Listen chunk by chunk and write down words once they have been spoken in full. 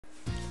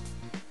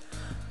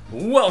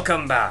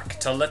Welcome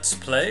back to Let's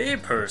Play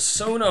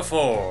Persona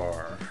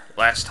 4.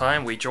 Last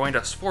time, we joined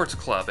a sports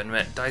club and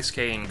met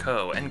Daisuke &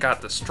 Co. and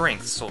got the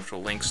Strength social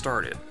link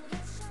started.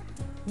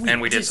 And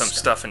we did some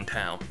stuff in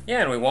town.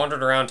 Yeah, and we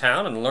wandered around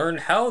town and learned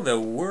how the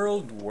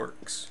world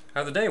works.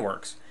 How the day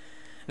works.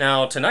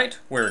 Now, tonight,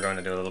 we're going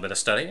to do a little bit of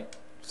study.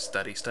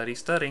 Study, study,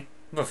 study.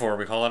 Before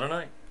we call it a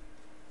night.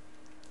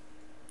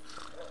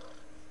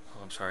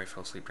 Oh, I'm sorry, I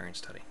fell asleep during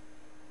study.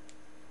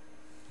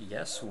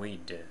 Yes, we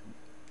did.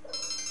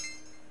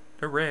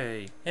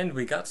 Hooray! And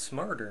we got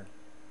smarter.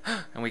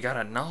 And we got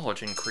a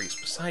knowledge increase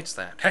besides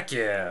that. Heck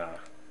yeah!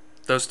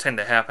 Those tend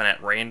to happen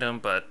at random,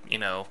 but, you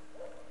know,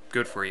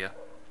 good for you.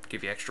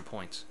 Give you extra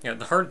points. Yeah,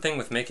 the hard thing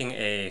with making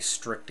a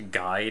strict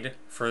guide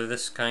for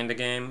this kind of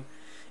game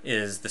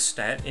is the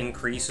stat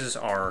increases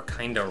are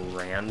kind of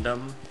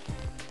random.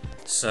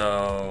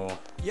 So...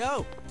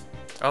 Yo!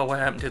 Oh, what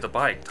happened to the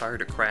bike?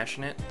 Tired of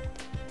crashing it?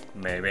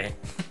 Maybe.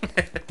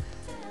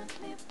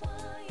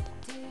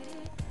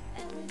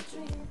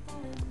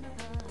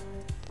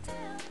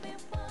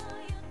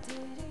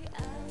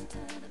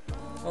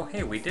 Oh,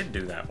 hey, we did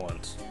do that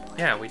once.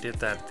 Yeah, we did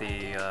that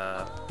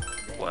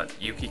what,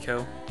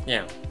 Yukiko?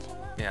 Yeah.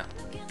 Yeah.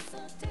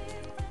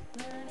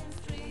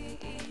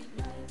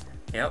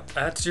 Yep,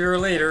 that's your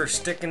leader,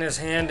 sticking his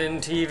hand in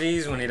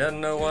TVs when he doesn't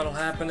know what'll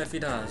happen if he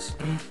does.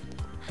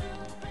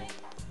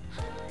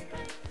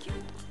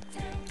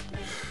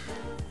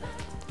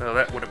 Oh,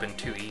 that would have been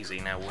too easy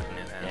now, wouldn't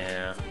it?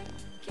 Yeah.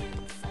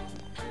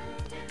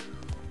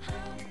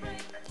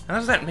 How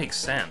does that make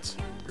sense?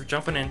 You're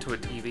jumping into a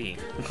TV.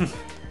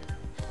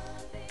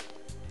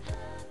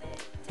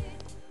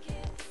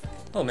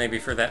 Well, maybe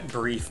for that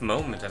brief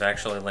moment it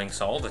actually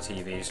links all the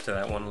TVs to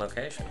that one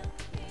location.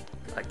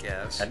 I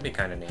guess. That'd be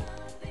kind of neat.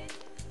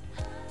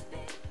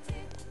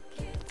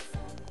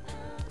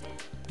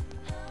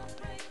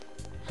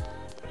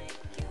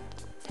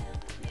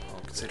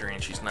 Well, considering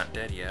she's not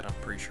dead yet, I'm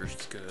pretty sure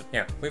she's good.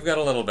 Yeah, we've got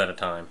a little bit of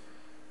time.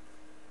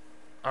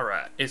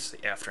 Alright, it's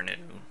the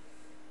afternoon.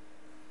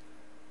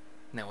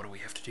 Now what do we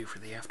have to do for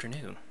the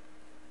afternoon?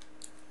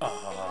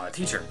 Oh, a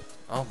teacher.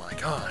 Oh my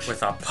gosh.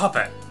 With a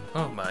puppet.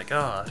 Oh my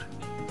god.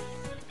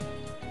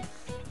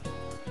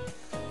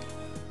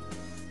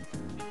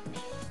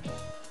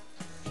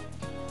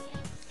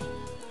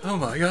 Oh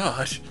my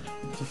gosh.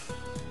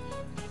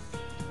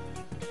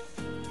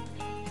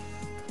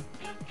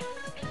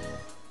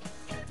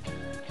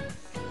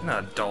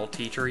 Not a dull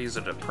teacher, he's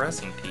a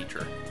depressing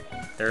teacher.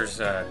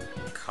 There's a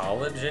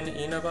college in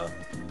Inaba?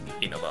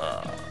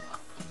 Inaba.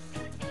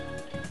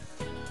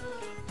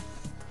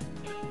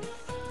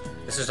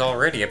 This is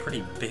already a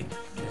pretty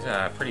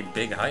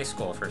big high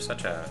school for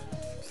such a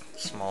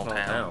Small small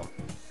town. town.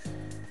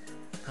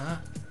 Huh?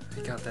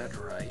 You got that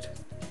right.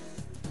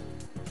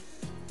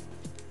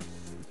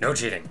 No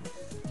cheating.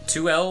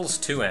 2 L's,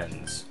 2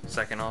 N's.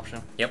 Second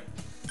option? Yep.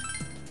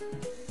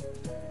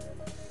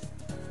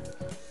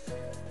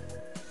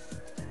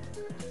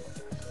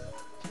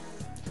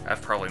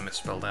 I've probably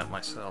misspelled that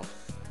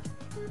myself.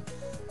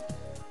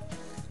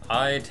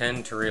 I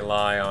tend to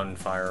rely on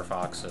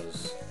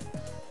Firefox's.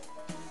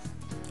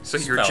 So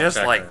you're Spell just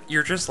checker.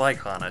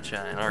 like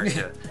Hana-chan, aren't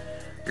you?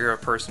 You're a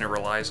person who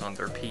relies on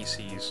their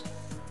PC's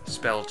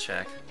spell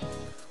check.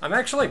 I'm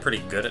actually pretty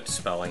good at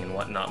spelling and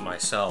whatnot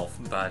myself,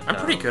 but... I'm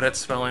pretty good at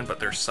spelling, but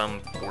there's some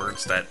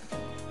words that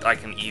I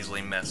can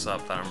easily mess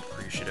up that I'm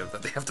appreciative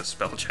that they have the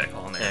spell check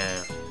on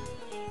there.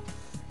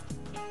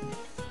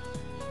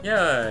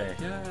 Yay!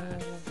 Yay.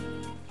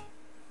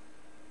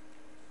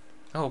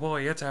 Oh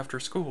boy, it's after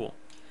school.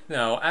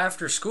 Now,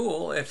 after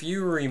school, if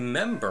you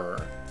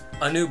remember,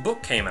 a new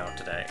book came out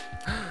today.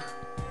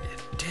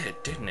 It did,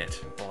 didn't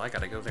it? Well, I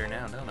gotta go there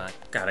now, don't I?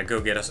 Gotta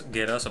go get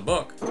us a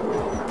book.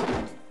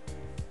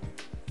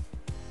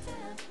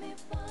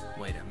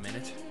 Wait a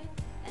minute.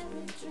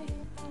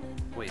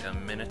 Wait a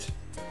minute.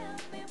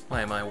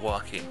 Why am I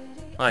walking?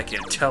 I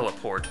can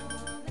teleport.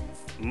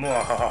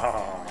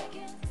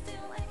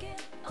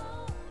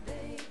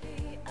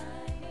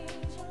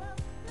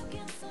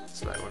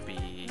 So that would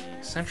be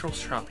Central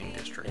Shopping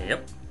District.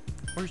 Yep.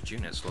 Where's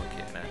Junes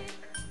located at?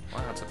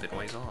 Wow, it's a bit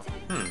ways off.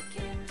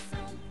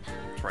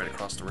 It's right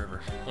across the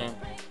river. Yeah.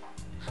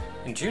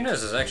 And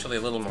Junes is actually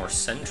a little more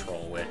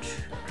central, which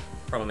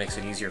probably makes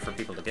it easier for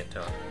people to get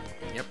to it.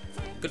 Yep.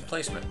 Good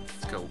placement.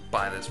 Let's go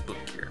buy this book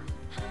here.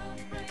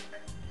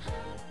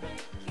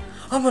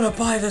 I'm gonna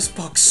buy this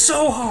book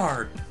so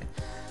hard!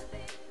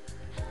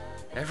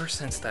 Ever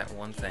since that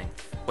one thing.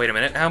 Wait a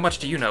minute, how much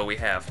do you know we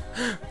have?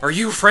 Are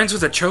you friends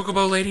with the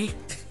Chocobo lady?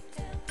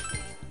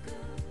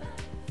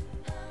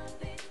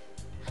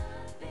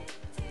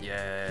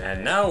 Yay.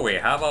 And now we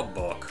have a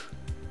book.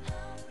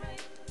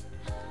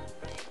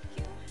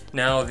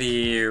 Now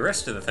the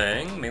rest of the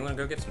thing, may want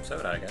to go get some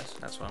soda, I guess.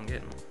 That's what I'm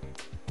getting.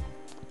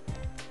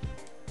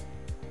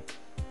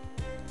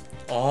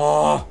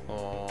 Oh!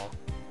 Oh.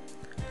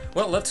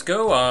 Well, let's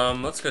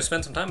go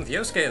spend some time with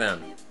Yosuke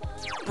then.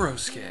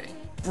 Broske.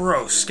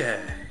 Brosuke.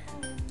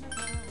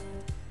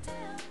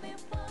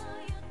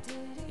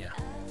 Yeah.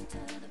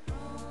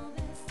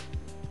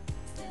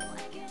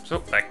 So,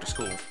 back to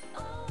school.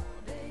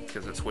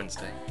 Because it's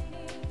Wednesday.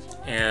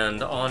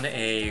 And on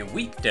a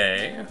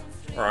weekday,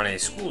 or on a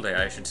school day,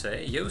 I should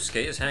say,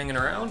 Yosuke is hanging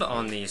around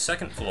on the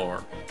second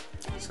floor.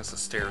 Since the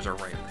stairs are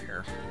right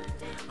there.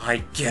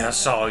 I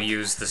guess I'll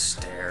use the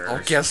stairs.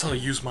 I guess I'll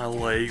use my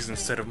legs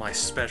instead of my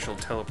special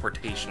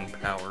teleportation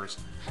powers.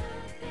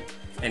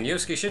 And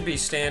Yosuke should be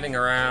standing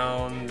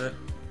around...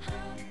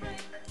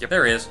 Yep.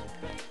 There he is.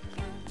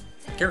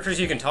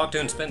 Characters you can talk to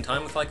and spend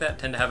time with like that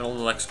tend to have a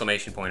little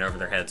exclamation point over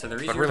their head, so they're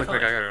easier But really to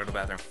quick, I find. gotta go to the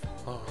bathroom.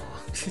 Oh.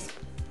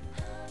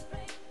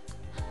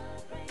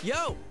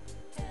 Yo!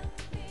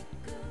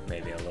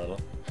 Maybe a little.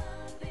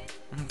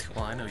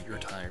 Well, I know you're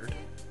tired.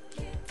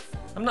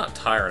 I'm not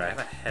tired, I have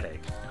a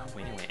headache. Oh,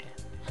 anyway.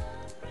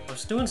 I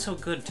was doing so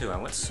good too, I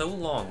went so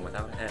long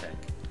without a headache.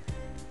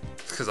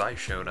 It's because I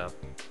showed up.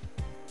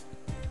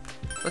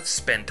 Let's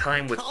spend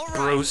time with All right.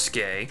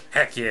 Brosuke.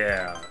 Heck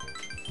yeah!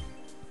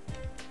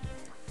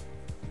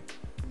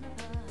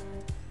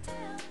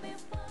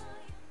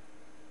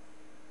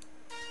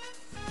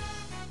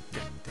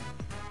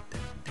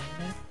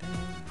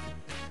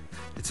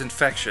 It's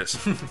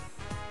infectious.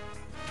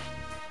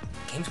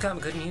 Game's got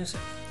good music.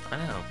 I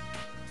know.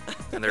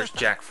 And there's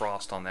Jack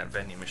Frost on that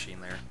vending machine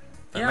there.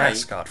 The Yeah,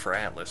 mascot for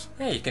Atlas.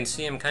 Yeah, you can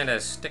see him kind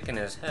of sticking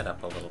his head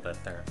up a little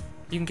bit there.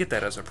 You can get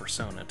that as a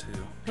persona,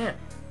 too. Yeah.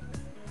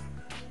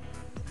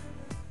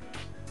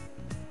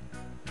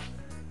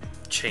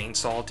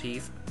 Chainsaw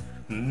teeth?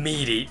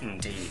 Meat-eating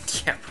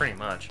teeth. Yeah, pretty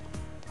much.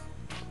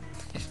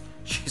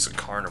 She's a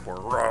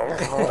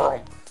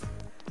carnivore.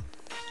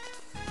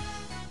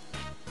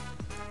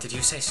 Did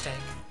you say steak?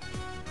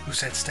 Who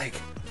said steak?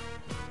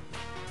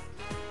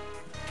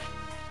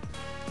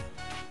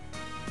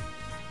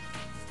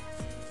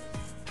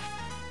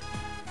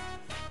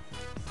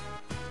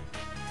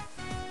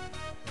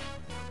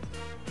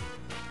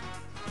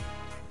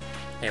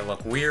 Hey,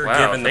 look, we're Wow,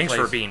 giving the thanks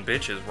place... for being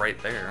bitches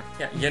right there.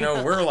 Yeah, you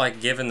know, we're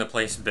like giving the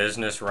place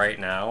business right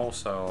now,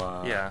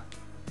 so Yeah,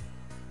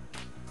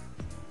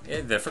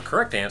 the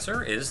correct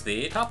answer is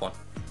the top one.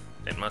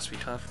 it must be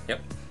tough. Yep.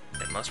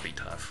 It must be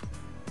tough.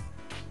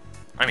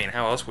 I mean,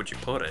 how else would you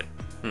put it?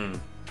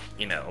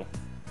 You know,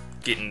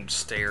 getting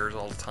stares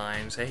all the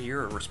time. Hey,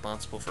 you're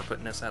responsible for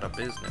putting us out of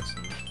business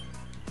and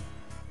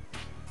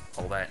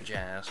all that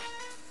jazz.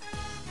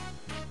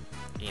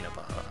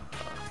 Inaba.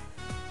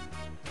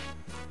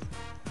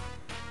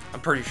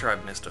 I'm pretty sure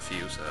I've missed a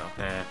few, so.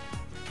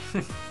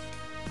 Eh.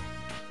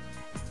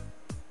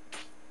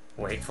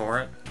 Wait for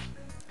it.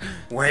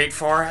 Wait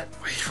for it.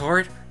 Wait for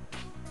it.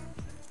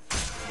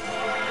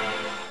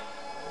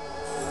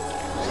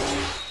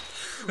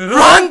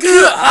 Rank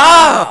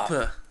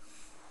up!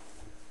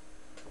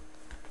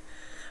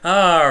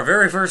 Our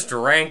very first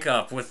rank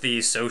up with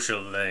the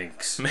social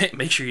links.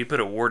 Make sure you put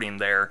a warning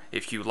there.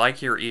 If you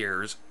like your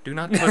ears, do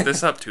not put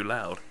this up too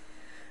loud.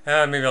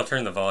 Maybe I'll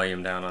turn the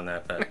volume down on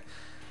that bit.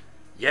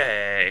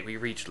 Yay, we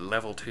reached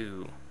level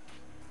 2.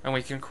 And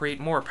we can create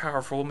more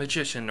powerful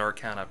magician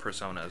Arcana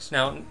personas.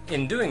 Now,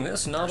 in doing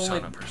this, not only...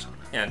 Persona.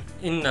 And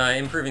in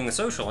improving the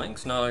social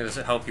links, not only does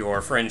it help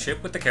your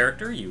friendship with the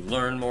character, you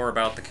learn more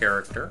about the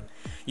character,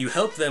 you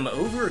help them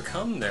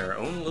overcome their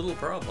own little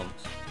problems.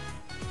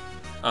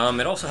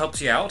 It also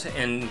helps you out,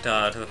 and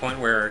to the point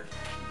where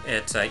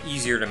it's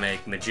easier to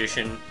make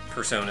magician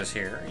personas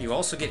here. You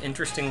also get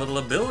interesting little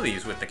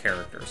abilities with the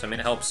characters. I mean,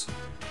 it helps...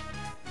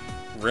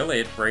 Really,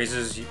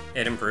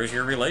 it improves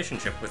your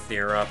relationship with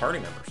your party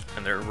members.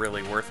 And they're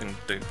really worth it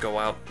to go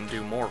out and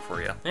do more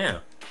for you. Yeah.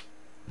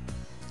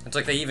 It's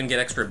like they even get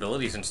extra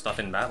abilities and stuff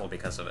in battle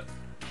because of it.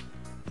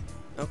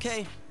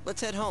 Okay,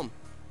 let's head home.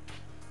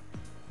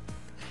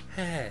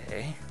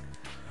 Hey.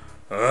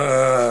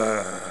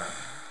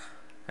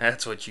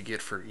 That's what you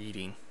get for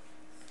eating.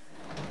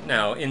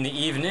 Now, in the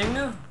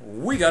evening,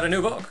 we got a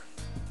new book.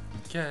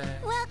 Yay.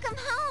 Welcome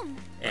home.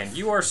 And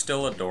you are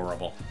still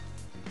adorable.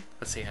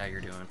 Let's see how you're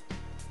doing.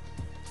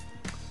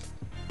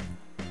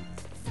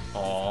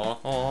 Aww.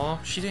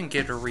 Aw, she didn't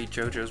get to read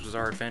JoJo's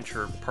Bizarre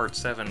Adventure Part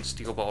 7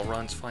 Steel Ball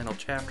Run's final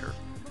chapter.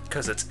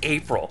 Because it's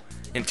April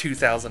in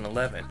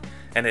 2011.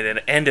 And it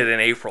had ended in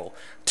April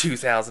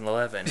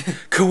 2011.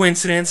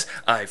 Coincidence?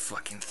 I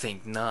fucking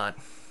think not.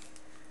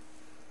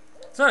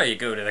 So you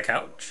go to the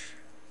couch,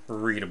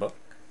 read a book.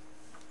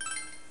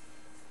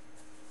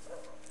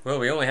 Well,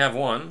 we only have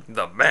one.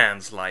 The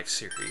Man's Life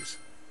series.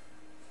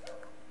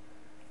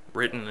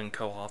 Written and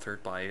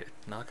co-authored by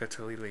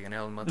Nakatali and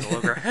Ellen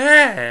Montelogar.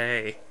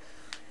 Hey!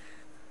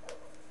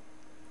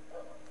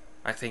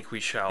 I think we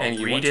shall And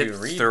you read want it to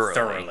read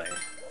thoroughly.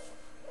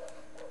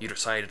 You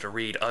decided to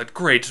read A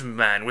Great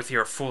Man with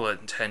your full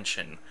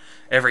intention.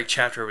 Every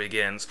chapter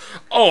begins,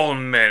 all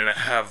men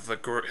have the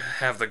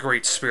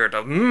great spirit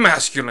of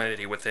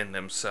masculinity within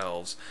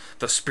themselves.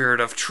 The spirit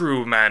of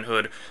true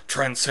manhood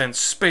transcends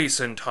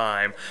space and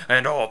time,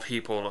 and all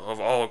people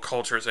of all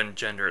cultures and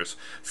genders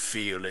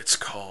feel its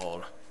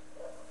call.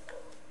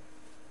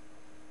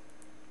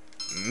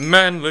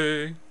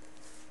 Manly.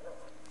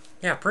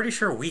 Yeah, pretty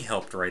sure we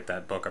helped write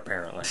that book,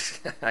 apparently.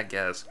 I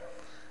guess.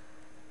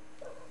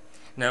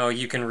 Now,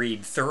 you can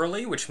read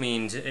thoroughly, which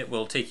means it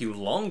will take you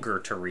longer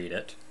to read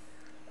it,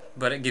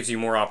 but it gives you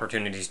more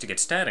opportunities to get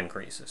stat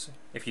increases.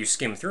 If you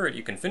skim through it,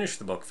 you can finish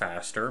the book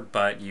faster,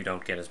 but you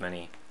don't get as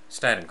many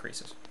stat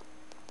increases.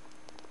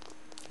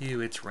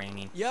 Ew, it's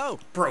raining. Yo!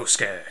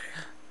 Broske!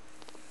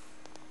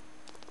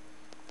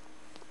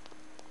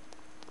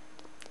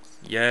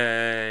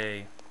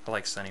 Yay. I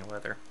like sunny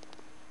weather.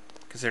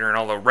 Considering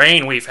all the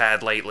rain we've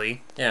had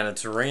lately. Yeah, and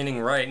it's raining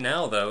right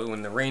now, though.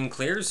 When the rain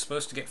clears, it's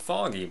supposed to get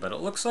foggy, but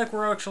it looks like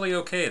we're actually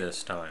okay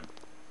this time.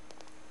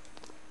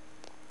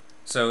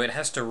 So it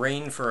has to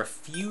rain for a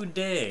few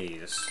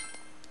days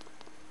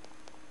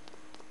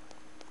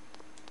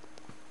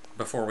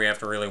before we have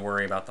to really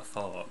worry about the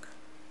fog.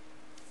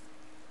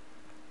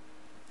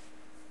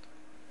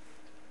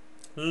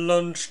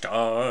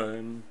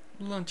 Lunchtime.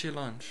 Lunchy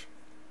lunch.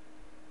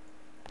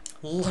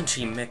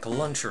 Lunchy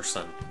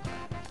McLuncherson.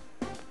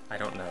 I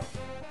don't know.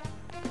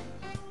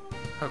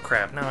 Oh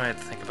crap, now I had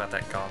to think about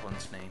that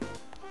goblin's name.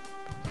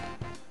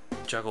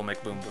 Juggle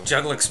McBoomboom.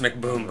 Jugglix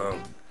McBoomboom.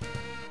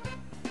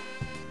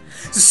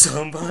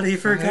 Somebody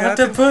forgot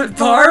to put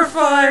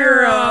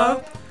Barfire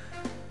up!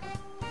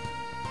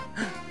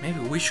 Maybe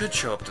we should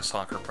show up to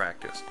soccer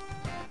practice.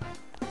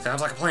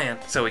 Sounds like a plan.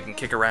 So we can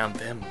kick around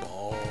them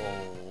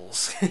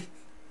balls.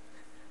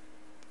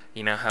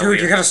 You know how Dude,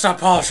 we... you gotta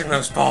stop polishing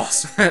those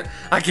balls.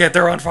 I can't,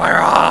 they're on fire!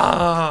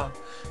 Ah!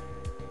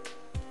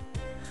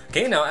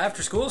 Okay, now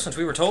after school, since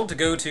we were told to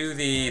go to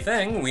the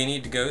thing, we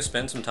need to go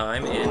spend some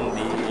time in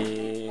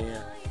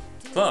the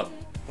club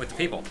with the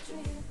people.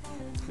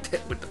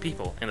 With the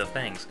people, and the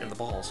things, and the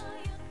balls.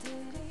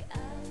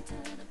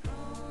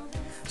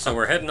 So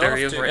we're heading there off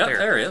he is to... right Yep, there.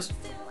 there he is.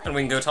 And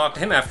we can go talk to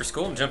him after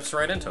school and jump us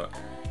right into it.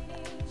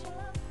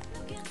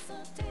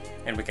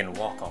 And we can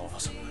walk all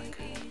awesome like.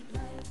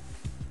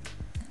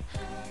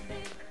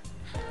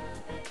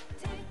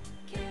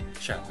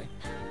 Shall we?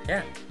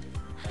 Yeah.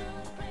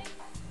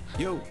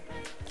 Yo!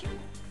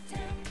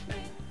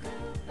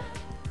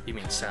 You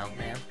mean sound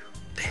man?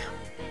 Damn.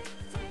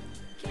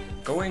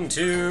 Going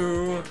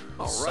to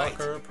All right.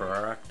 soccer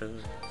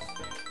practice.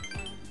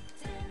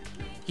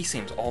 He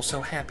seems all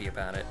so happy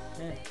about it.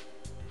 Yeah.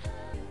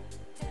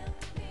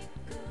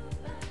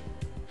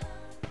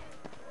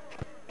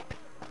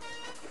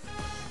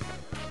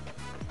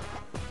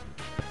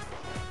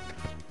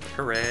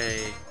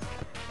 Hooray.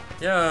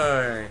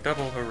 Yay!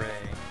 Double hooray.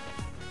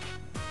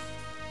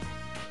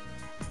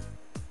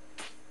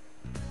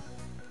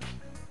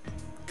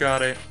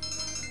 Got it.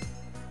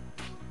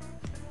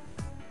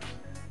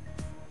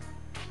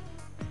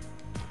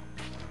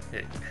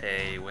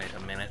 Hey, wait a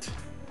minute.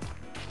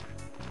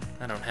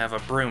 I don't have a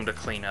broom to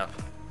clean up.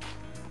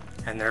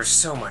 And there's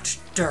so much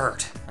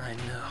dirt. I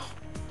know.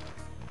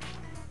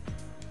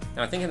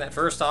 Now I think in that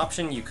first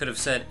option you could have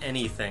said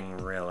anything,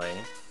 really.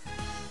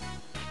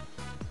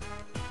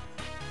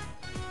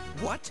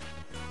 What?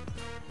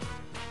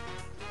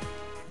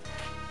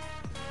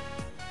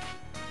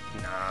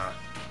 Nah.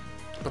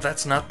 But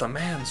that's not the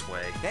man's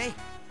way. Hey!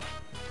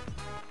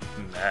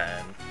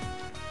 Man.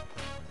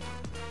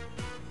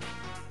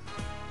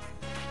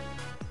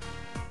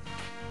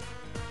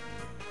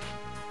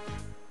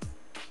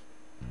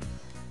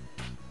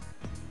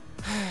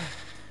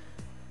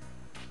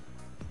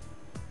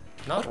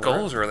 Not What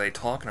goals are they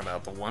talking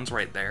about? The ones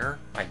right there?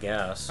 I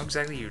guess. How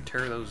exactly do you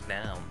tear those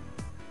down?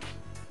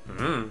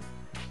 Hmm.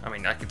 I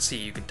mean, I could see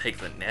you could take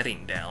the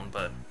netting down,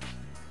 but...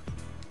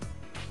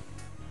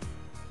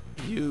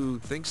 You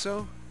think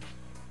so?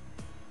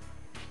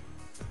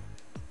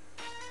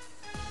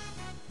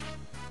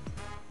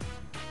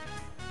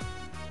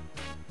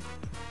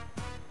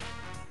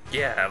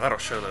 Yeah, that'll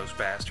show those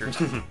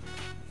bastards.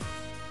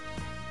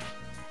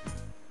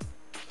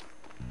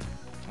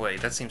 Wait,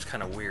 that seems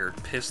kind of weird.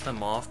 Piss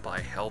them off by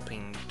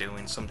helping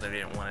doing something they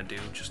didn't want to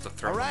do just to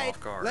throw them Alright, off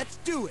guard. let's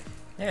do it!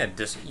 Yeah,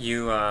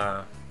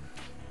 you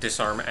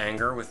disarm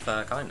anger with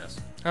kindness.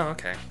 Oh,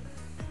 okay.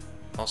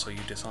 Also, you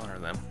dishonor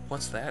them.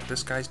 What's that?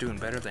 This guy's doing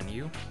better than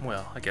you?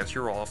 Well, I guess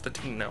you're all off the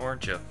team now,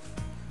 aren't you?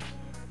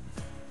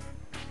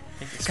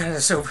 It's kind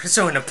of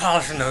so into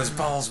polishing those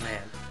balls,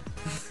 man.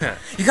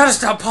 You gotta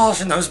stop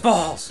polishing those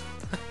balls.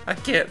 I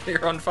can't.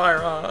 They're on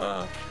fire.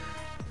 Ah.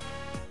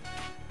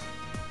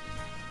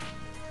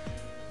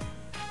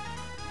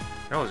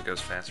 It always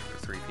goes faster for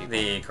 3 people.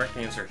 The correct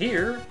answer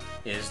here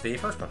is the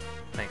first one.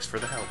 Thanks for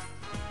the help.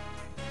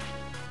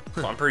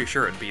 Well, I'm pretty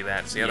sure it'd be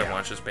that. The other Yeah.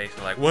 one's just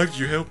basically like, why did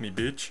you help me,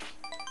 bitch?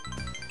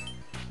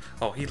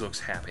 Oh, he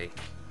looks happy.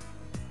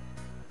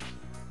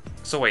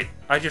 So wait,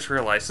 I just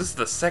realized this is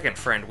the second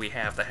friend we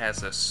have that has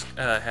this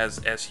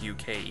has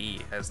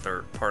S-U-K-E as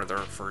their part of their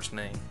first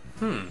name.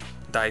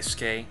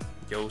 Daisuke,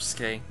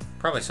 Yosuke.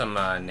 Probably some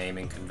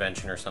naming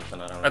convention or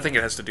something. I don't know. I think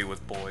it has to do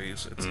with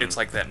boys. It's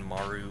like that in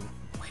Maru.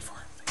 Wait for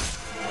it.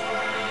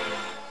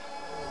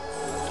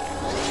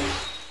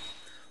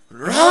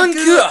 Rank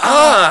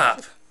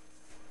up!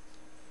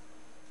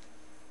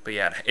 But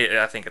yeah,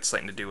 I think it's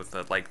something to do with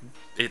the, like,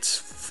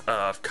 it's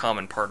a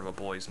common part of a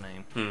boy's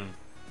name.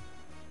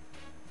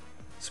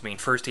 So, I mean,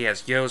 first he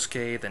has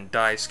Yosuke, then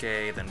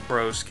Daisuke, then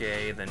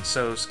Brosuke, then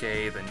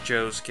Sosuke, then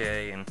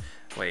Josuke, and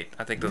wait,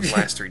 I think those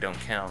last three don't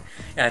count.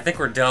 Yeah, I think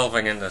we're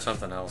delving into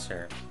something else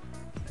here.